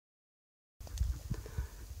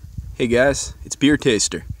Hey guys, it's Beer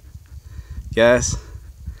Taster. Guys,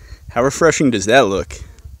 how refreshing does that look?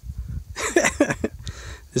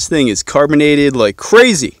 This thing is carbonated like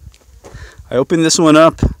crazy. I opened this one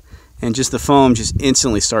up and just the foam just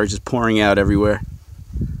instantly started just pouring out everywhere.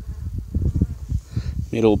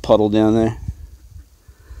 Made a little puddle down there.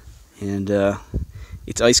 And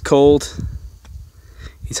it's ice cold.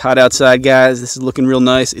 It's hot outside, guys. This is looking real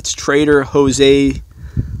nice. It's Trader Jose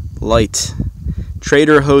Light.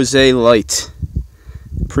 Trader Jose Light.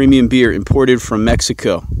 Premium beer imported from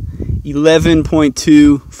Mexico.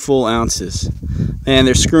 11.2 full ounces. Man,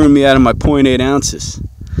 they're screwing me out of my 0.8 ounces.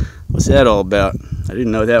 What's that all about? I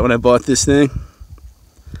didn't know that when I bought this thing.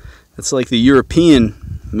 That's like the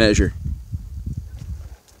European measure.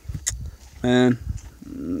 Man,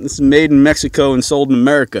 this is made in Mexico and sold in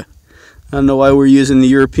America. I don't know why we're using the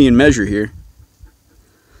European measure here.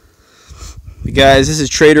 But guys, this is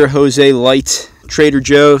Trader Jose Light. Trader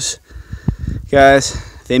Joe's. Guys,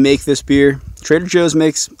 they make this beer. Trader Joe's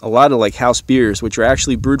makes a lot of like house beers, which are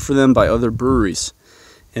actually brewed for them by other breweries.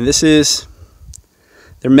 And this is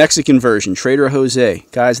their Mexican version, Trader Jose.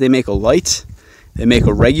 Guys, they make a light, they make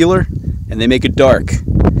a regular, and they make a dark.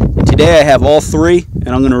 And today I have all three, and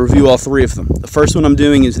I'm going to review all three of them. The first one I'm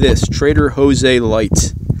doing is this, Trader Jose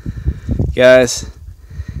Light. Guys,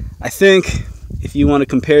 I think if you want to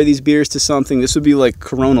compare these beers to something, this would be like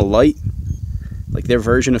Corona Light, like their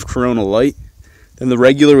version of Corona Light. Then the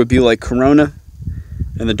regular would be like Corona,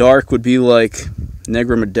 and the dark would be like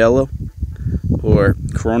Negra Modelo or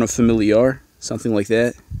Corona Familiar, something like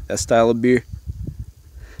that style of beer.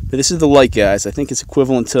 But this is the light, guys. I think it's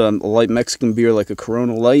equivalent to a light Mexican beer like a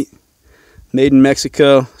Corona Light. Made in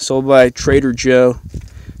Mexico, sold by Trader Joe.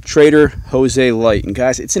 Trader Jose Light. And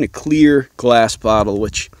guys, it's in a clear glass bottle,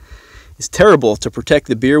 which is terrible to protect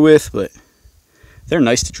the beer with, but they're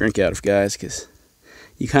nice to drink out of, guys, because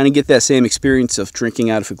you kind of get that same experience of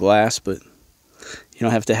drinking out of a glass, but you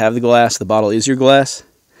don't have to have the glass. The bottle is your glass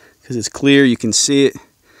because it's clear. You can see it.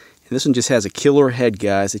 And this one just has a killer head,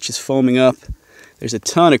 guys. It's just foaming up. There's a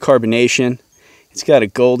ton of carbonation. It's got a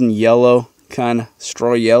golden yellow, kind of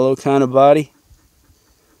straw yellow kind of body.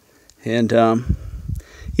 And,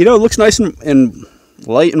 you know, it looks nice and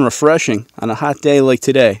light and refreshing on a hot day like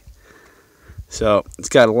today. So it's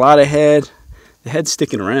got a lot of head. The head's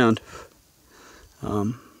sticking around.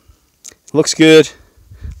 Looks good.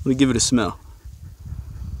 Let me give it a smell.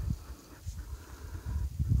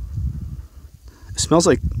 It smells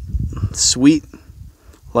like sweet,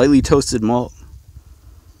 lightly toasted malt.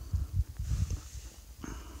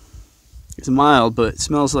 It's mild, but it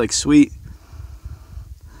smells like sweet,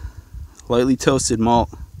 lightly toasted malt.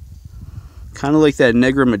 Kind of like that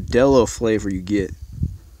Negra Modelo flavor you get.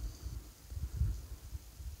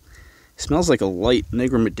 It smells like a light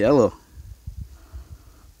Negra Modelo.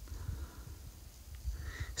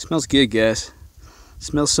 It smells good, guys. It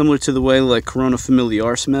smells similar to the way like Corona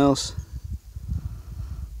Familiar smells.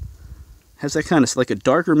 Has that kind of, like a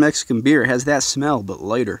darker Mexican beer, has that smell, but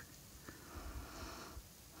lighter.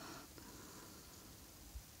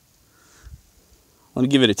 Let me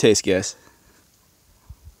give it a taste, guys.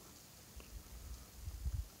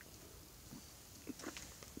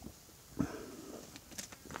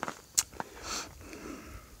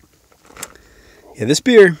 Yeah, this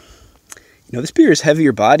beer, you know, this beer is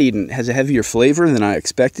heavier bodied and has a heavier flavor than I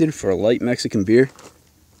expected for a light Mexican beer.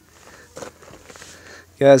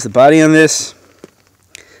 Guys, the body on this,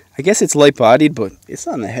 I guess it's light bodied, but it's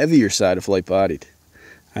on the heavier side of light bodied.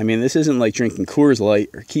 I mean, this isn't like drinking Coors Light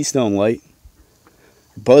or Keystone Light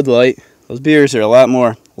or Bud Light. Those beers are a lot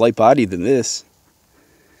more light bodied than this.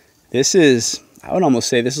 This is, I would almost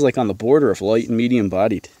say this is like on the border of light and medium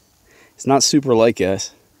bodied. It's not super light,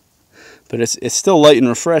 guys, but it's still light and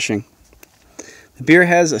refreshing. The beer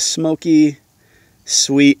has a smoky,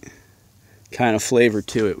 sweet kind of flavor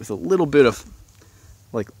to it with a little bit of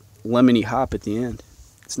like lemony hop at the end.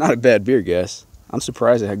 It's not a bad beer, guys. I'm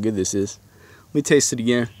surprised at how good this is. Let me taste it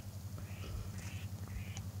again.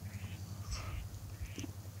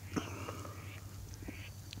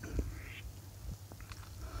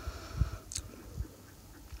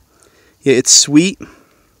 Yeah, it's sweet, a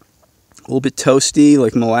little bit toasty,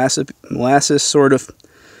 like molasses sort of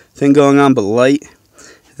thing going on, but light.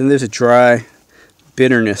 And then there's a dry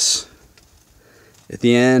bitterness at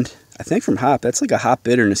the end. I think from hop. That's like a hop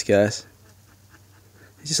bitterness, guys.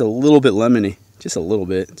 It's just a little bit lemony. Just a little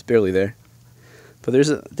bit. It's barely there. But there's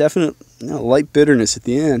a definite light bitterness at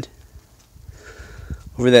the end.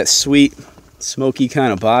 Over that sweet, smoky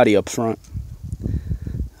kind of body up front.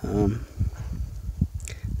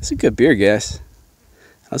 It's a good beer, guys.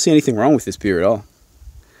 I don't see anything wrong with this beer at all.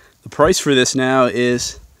 The price for this now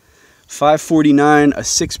is $5.49 a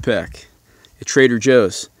 6-pack at Trader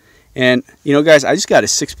Joe's. And, you know, guys, I just got a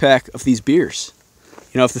 6-pack of these beers.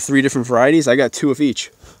 You know, of the 3 different varieties, I got 2 of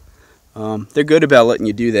each. They're good about letting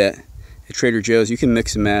you do that at Trader Joe's. You can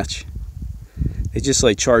mix and match. They just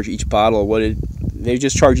like charge each bottle they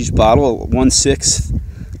just charge each bottle 1/6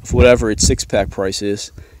 of whatever its 6-pack price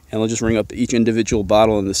is, and they'll just ring up each individual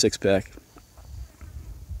bottle in the 6-pack.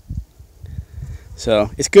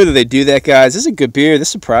 So it's good that they do that, guys. This is a good beer. This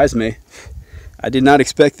surprised me. I did not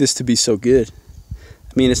expect this to be so good.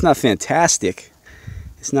 I mean, it's not fantastic.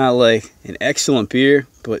 It's not like an excellent beer,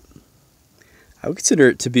 but I would consider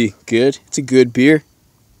it to be good. It's a good beer.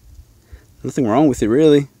 Nothing wrong with it,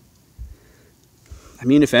 really. I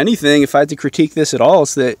mean, if anything, if I had to critique this at all,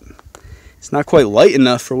 it's that it's not quite light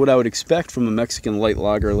enough for what I would expect from a Mexican light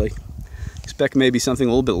lager. Like, expect maybe something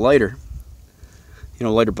a little bit lighter, you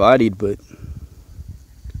know, lighter bodied, but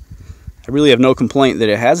I really have no complaint that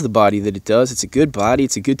it has the body that it does. It's a good body.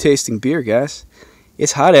 It's a good tasting beer, guys.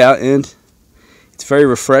 It's hot out and it's very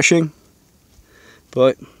refreshing,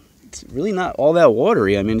 but it's really not all that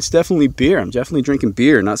watery. I mean, it's definitely beer. I'm definitely drinking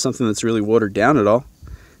beer, not something that's really watered down at all.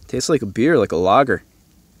 It tastes like a beer, like a lager,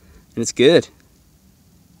 and it's good.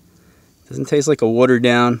 It doesn't taste like a watered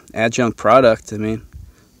down adjunct product. I mean,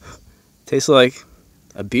 it tastes like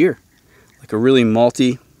a beer, like a really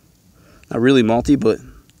malty, not really malty, but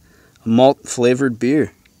a malt flavored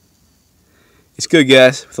beer. It's good,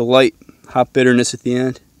 guys, with a light hop bitterness at the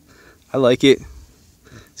end. I like it.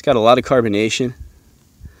 It's got a lot of carbonation,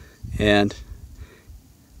 and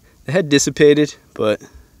the head dissipated, but it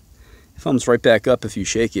foams right back up if you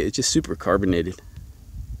shake it. It's just super carbonated.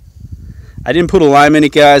 I didn't put a lime in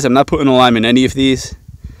it, guys. I'm not putting a lime in any of these.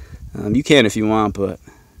 You can if you want, but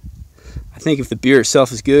I think if the beer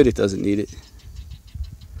itself is good, it doesn't need it.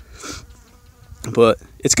 But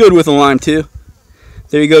it's good with a lime too.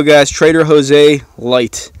 There you go, guys. Trader Jose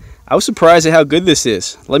Light. I was surprised at how good this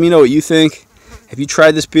is. Let me know what you think. Have you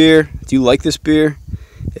tried this beer? Do you like this beer?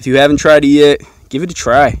 If you haven't tried it yet, give it a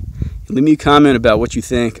try. Leave me a comment about what you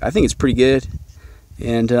think. I think it's pretty good.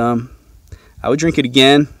 And I would drink it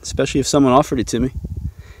again, especially if someone offered it to me.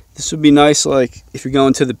 This would be nice, like if you're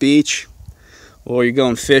going to the beach or you're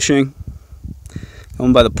going fishing,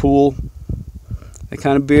 going by the pool, that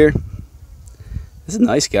kind of beer. This is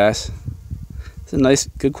nice, guys. It's a nice,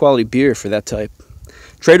 good quality beer for that type.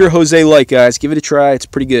 Trader Jose Light, guys. Give it a try. It's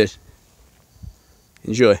pretty good.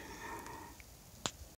 Enjoy.